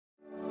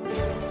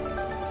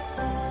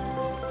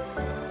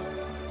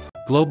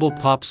global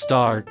pop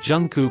star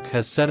Jungkook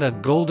has set a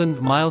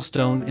golden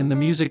milestone in the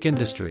music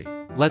industry.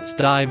 Let's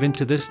dive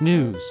into this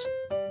news.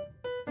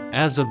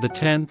 As of the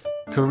 10th,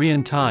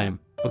 Korean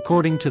time,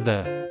 according to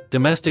the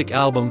domestic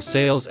album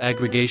sales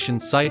aggregation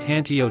site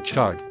Hanteo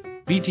chart,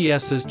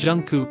 BTS's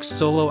Jungkook's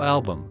solo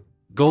album,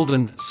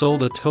 Golden,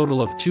 sold a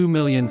total of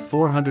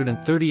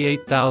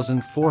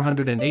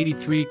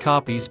 2,438,483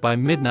 copies by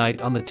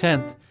midnight on the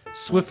 10th,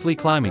 swiftly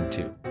climbing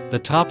to the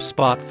top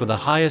spot for the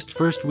highest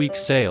first-week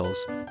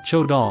sales,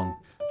 Chodong,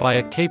 by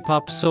a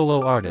K-pop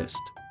solo artist.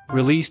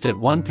 Released at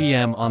 1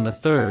 p.m. on the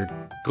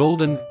 3rd,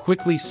 Golden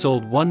quickly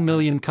sold 1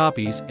 million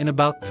copies in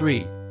about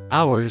 3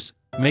 hours,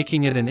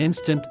 making it an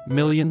instant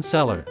million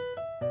seller.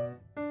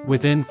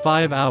 Within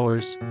 5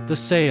 hours, the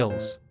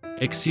sales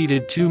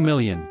exceeded 2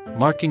 million,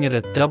 marking it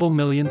a double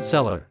million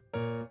seller.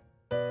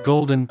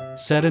 Golden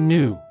set a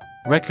new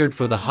record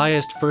for the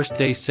highest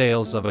first-day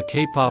sales of a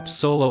K-pop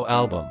solo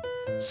album,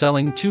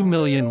 selling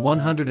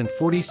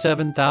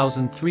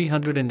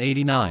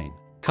 2,147,389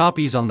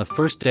 copies on the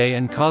first day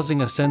and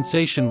causing a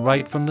sensation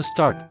right from the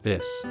start.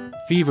 This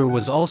fever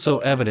was also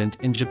evident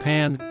in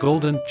Japan.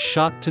 Golden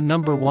shot to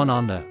number 1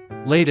 on the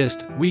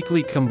latest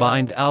weekly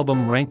combined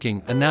album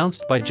ranking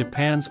announced by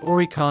Japan's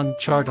Oricon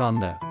chart on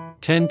the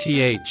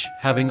 10th,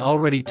 having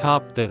already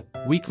topped the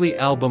weekly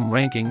album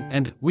ranking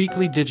and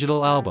weekly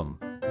digital album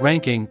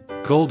ranking.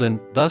 Golden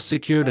thus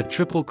secured a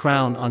triple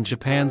crown on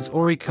Japan's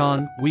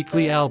Oricon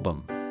weekly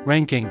album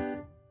ranking.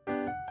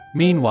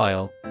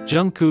 Meanwhile,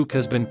 Jungkook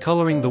has been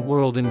coloring the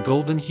world in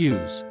golden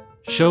hues,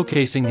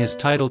 showcasing his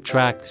title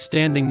track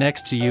Standing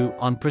Next to You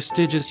on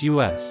prestigious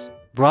US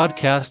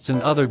broadcasts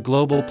and other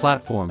global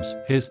platforms.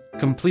 His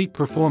complete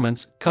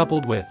performance,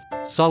 coupled with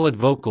solid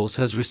vocals,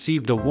 has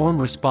received a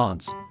warm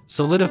response,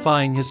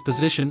 solidifying his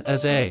position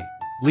as a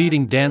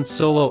leading dance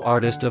solo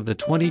artist of the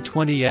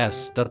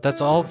 2020s.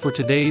 That's all for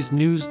today's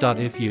news.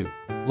 If you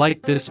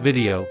like this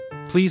video,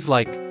 please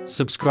like,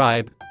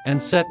 subscribe,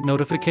 and set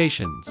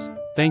notifications.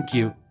 Thank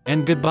you,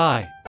 and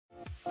goodbye.